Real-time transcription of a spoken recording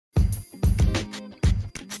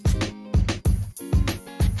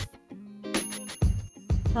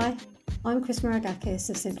Hi, I'm Chris Maragkakis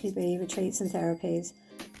of Simply Be Retreats and Therapies.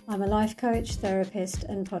 I'm a life coach, therapist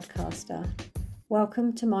and podcaster.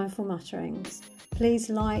 Welcome to Mindful Mutterings. Please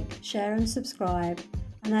like, share and subscribe.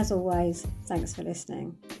 And as always, thanks for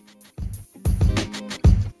listening.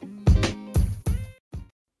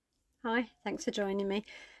 Hi, thanks for joining me.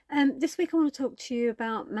 This week I want to talk to you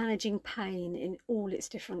about managing pain in all its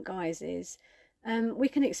different guises. We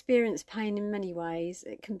can experience pain in many ways.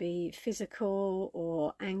 It can be physical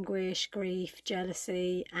or anguish, grief,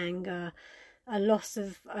 jealousy, anger, a loss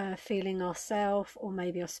of feeling ourself, or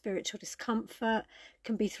maybe our spiritual discomfort. It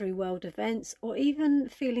can be through world events, or even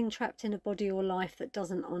feeling trapped in a body or life that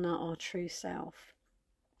doesn't honour our true self.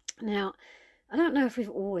 Now, I don't know if we've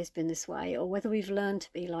always been this way or whether we've learned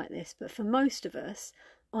to be like this, but for most of us,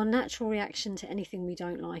 our natural reaction to anything we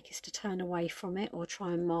don't like is to turn away from it or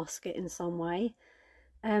try and mask it in some way.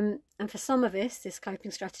 And for some of us, this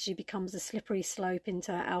coping strategy becomes a slippery slope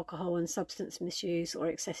into alcohol and substance misuse or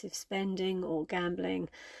excessive spending or gambling.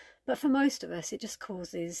 But for most of us, it just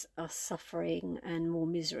causes us suffering and more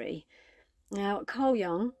misery. Now, Carl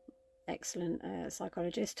Jung, excellent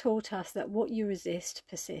psychologist, taught us that what you resist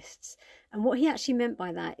persists. And what he actually meant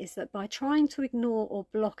by that is that by trying to ignore or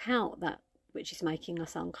block out that which is making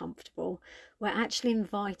us uncomfortable, we're actually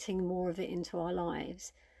inviting more of it into our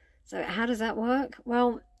lives. So how does that work?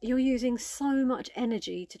 Well, you're using so much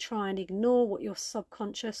energy to try and ignore what your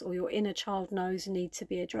subconscious or your inner child knows need to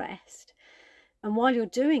be addressed. And while you're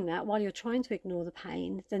doing that, while you're trying to ignore the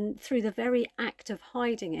pain, then through the very act of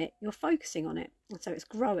hiding it, you're focusing on it. And so it's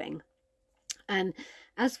growing. And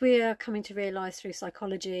as we're coming to realise through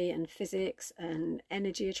psychology and physics and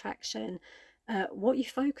energy attraction, what you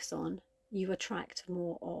focus on, you attract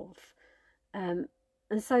more of. And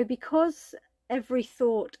so because every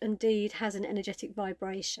thought and deed has an energetic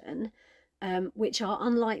vibration, which are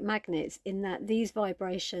unlike magnets in that these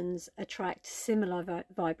vibrations attract similar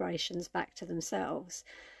vibrations back to themselves.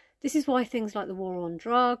 This is why things like the war on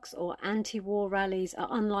drugs or anti-war rallies are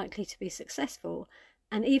unlikely to be successful,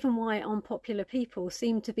 and even why unpopular people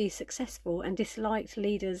seem to be successful and disliked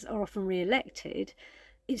leaders are often re-elected.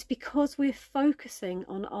 It's because we're focusing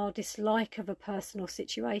on our dislike of a person or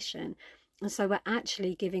situation, and so we're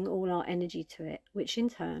actually giving all our energy to it, which in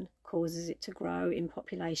turn causes it to grow in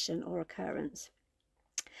population or occurrence.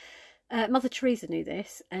 Mother Teresa knew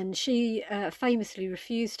this, and she famously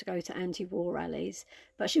refused to go to anti-war rallies,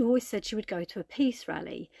 but she always said she would go to a peace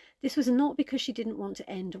rally. This was not because she didn't want to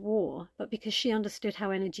end war, but because she understood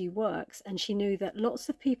how energy works, and she knew that lots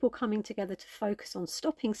of people coming together to focus on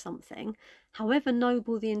stopping something, however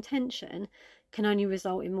noble the intention, can only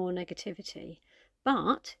result in more negativity.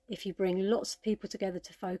 But if you bring lots of people together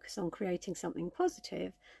to focus on creating something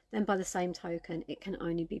positive, then by the same token, it can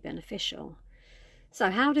only be beneficial. So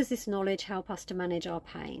how does this knowledge help us to manage our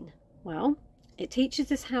pain? Well, it teaches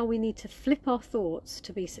us how we need to flip our thoughts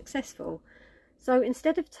to be successful. So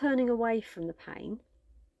instead of turning away from the pain,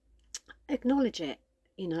 acknowledge it.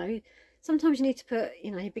 Sometimes you need to put,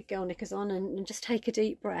 your big girl knickers on and just take a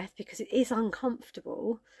deep breath, because it is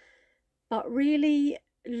uncomfortable, but really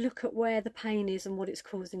look at where the pain is and what it's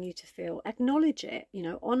causing you to feel. Acknowledge it,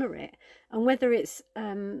 honour it. And whether it's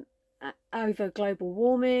over global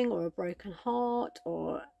warming or a broken heart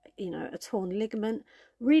or a torn ligament,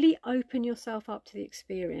 really open yourself up to the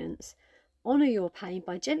experience. Honour your pain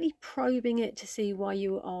by gently probing it to see why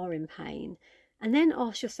you are in pain, and then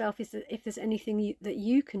ask yourself if there's anything that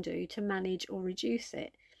you can do to manage or reduce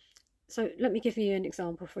it. So let me give you an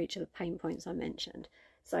example for each of the pain points I mentioned.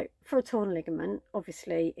 So for a torn ligament,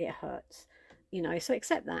 obviously it hurts, so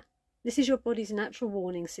accept that. This is your body's natural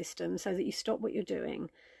warning system so that you stop what you're doing.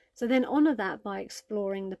 So then honour that by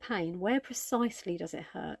exploring the pain. Where precisely does it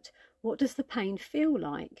hurt? What does the pain feel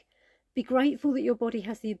like? Be grateful that your body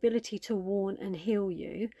has the ability to warn and heal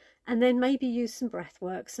you, and then maybe use some breath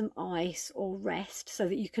work, some ice or rest so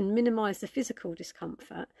that you can minimise the physical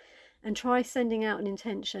discomfort, and try sending out an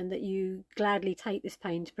intention that you gladly take this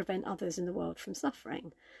pain to prevent others in the world from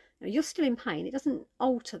suffering. Now, you're still in pain. It doesn't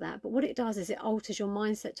alter that, but what it does is it alters your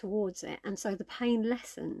mindset towards it, and so the pain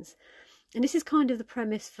lessens. And this is kind of the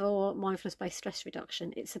premise for mindfulness-based stress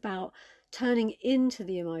reduction. It's about turning into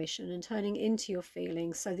the emotion and turning into your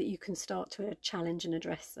feelings so that you can start to challenge and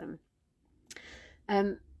address them.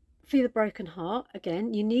 For the broken heart,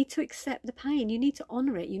 again, you need to accept the pain. You need to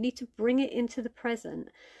honour it. You need to bring it into the present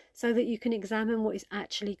so that you can examine what is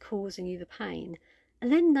actually causing you the pain. And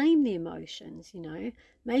then name the emotions,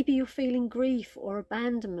 Maybe you're feeling grief or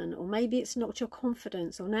abandonment, or maybe it's knocked your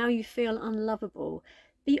confidence, or now you feel unlovable.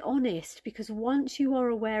 Be honest, because once you are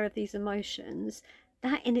aware of these emotions,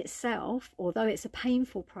 that in itself, although it's a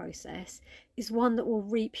painful process, is one that will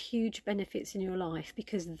reap huge benefits in your life,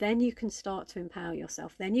 because then you can start to empower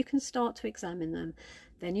yourself, then you can start to examine them,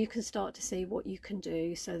 then you can start to see what you can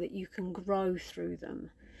do so that you can grow through them.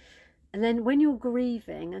 And then when you're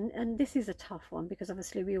grieving, and this is a tough one because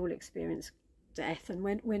obviously we all experience death, and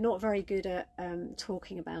we're not very good at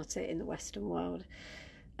talking about it in the Western world.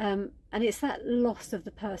 And it's that loss of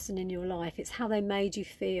the person in your life. It's how they made you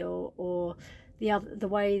feel, or the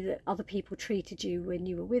way that other people treated you when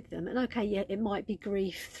you were with them. And okay, yeah, it might be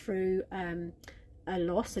grief through a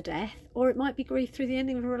loss, a death, or it might be grief through the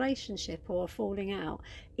ending of a relationship or a falling out.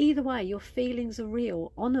 Either way, your feelings are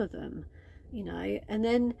real. Honor them, and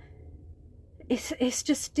then it's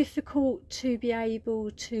just difficult to be able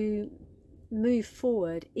to move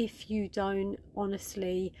forward if you don't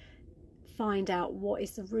honestly find out what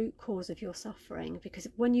is the root cause of your suffering, because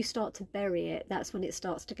when you start to bury it, that's when it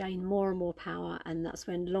starts to gain more and more power, and that's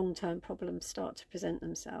when long-term problems start to present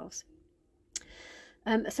themselves.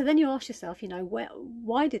 So then you ask yourself,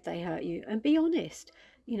 why did they hurt you? And be honest.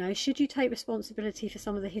 Should you take responsibility for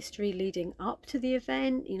some of the history leading up to the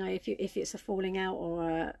event? If it's a falling out or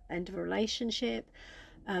a end of a relationship,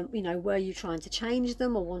 were you trying to change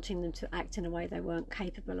them or wanting them to act in a way they weren't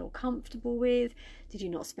capable or comfortable with? Did you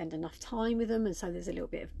not spend enough time with them, and so there's a little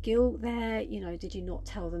bit of guilt there? Did you not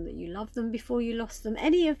tell them that you loved them before you lost them?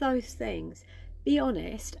 Any of those things. Be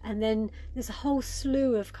honest, and then there's a whole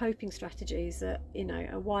slew of coping strategies that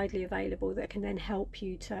are widely available that can then help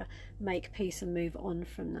you to make peace and move on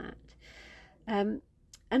from that.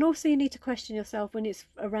 And also you need to question yourself when it's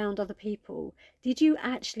around other people. Did you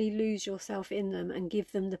actually lose yourself in them and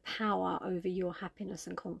give them the power over your happiness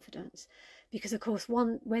and confidence? Because, of course,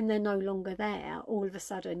 when they're no longer there, all of a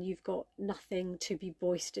sudden you've got nothing to be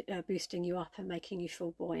boosting you up and making you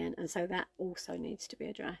feel buoyant. And so that also needs to be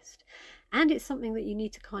addressed. And it's something that you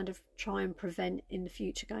need to kind of try and prevent in the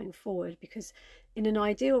future going forward, because in an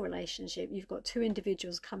ideal relationship, you've got two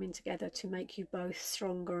individuals coming together to make you both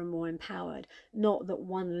stronger and more empowered, not that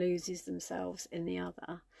one loses themselves in the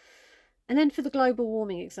other. And then for the global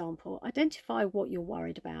warming example, identify what you're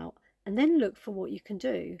worried about and then look for what you can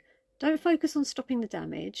do. Don't focus on stopping the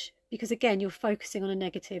damage, because again, you're focusing on a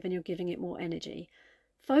negative and you're giving it more energy.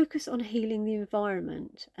 Focus on healing the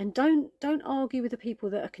environment, and don't argue with the people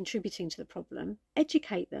that are contributing to the problem.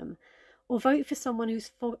 Educate them, or vote for someone who's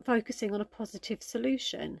focusing on a positive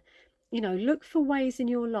solution. Look for ways in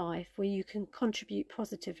your life where you can contribute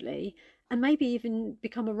positively, and maybe even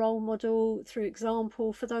become a role model through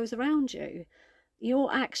example for those around you.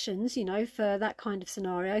 Your actions, for that kind of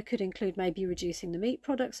scenario could include maybe reducing the meat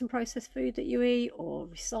products and processed food that you eat, or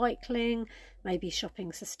recycling, maybe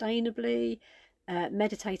shopping sustainably,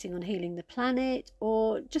 meditating on healing the planet,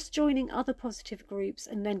 or just joining other positive groups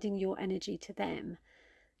and lending your energy to them.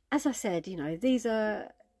 As I said, these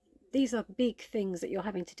are big things that you're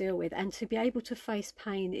having to deal with, and to be able to face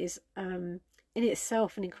pain is in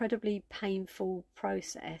itself an incredibly painful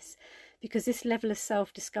process, because this level of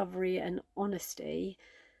self-discovery and honesty,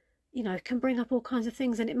 can bring up all kinds of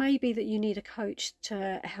things. And it may be that you need a coach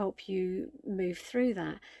to help you move through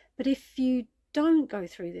that. But if you don't go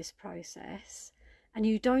through this process and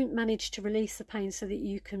you don't manage to release the pain so that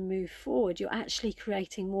you can move forward, you're actually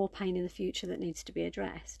creating more pain in the future that needs to be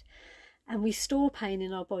addressed. And we store pain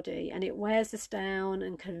in our body, and it wears us down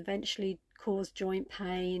and can eventually cause joint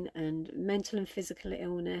pain and mental and physical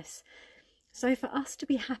illness. So for us to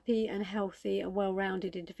be happy and healthy and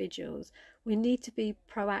well-rounded individuals, we need to be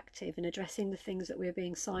proactive in addressing the things that we're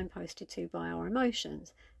being signposted to by our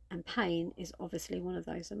emotions. And pain is obviously one of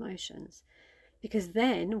those emotions. Because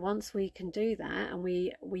then once we can do that, and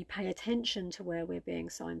we pay attention to where we're being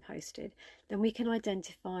signposted, then we can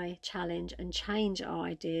identify, challenge and change our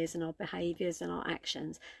ideas and our behaviours and our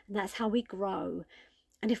actions. And that's how we grow.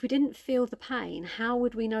 And if we didn't feel the pain, how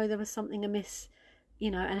would we know there was something amiss,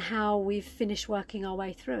 and how we've finished working our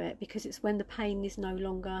way through it? Because it's when the pain is no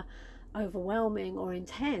longer overwhelming or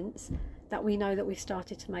intense that we know that we've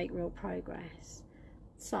started to make real progress.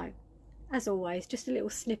 So, as always, just a little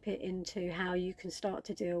snippet into how you can start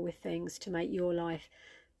to deal with things to make your life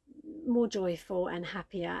more joyful and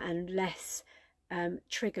happier and less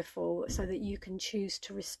triggerful, so that you can choose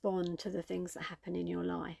to respond to the things that happen in your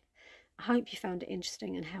life. I hope you found it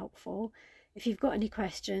interesting and helpful. If you've got any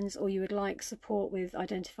questions, or you would like support with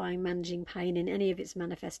identifying managing pain in any of its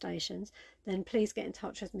manifestations, then please get in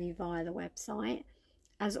touch with me via the website.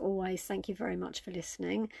 As always, thank you very much for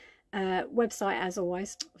listening. Website, as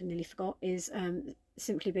always, I nearly forgot, is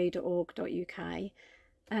simplybe.org.uk.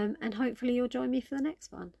 And hopefully you'll join me for the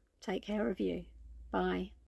next one. Take care of you. Bye.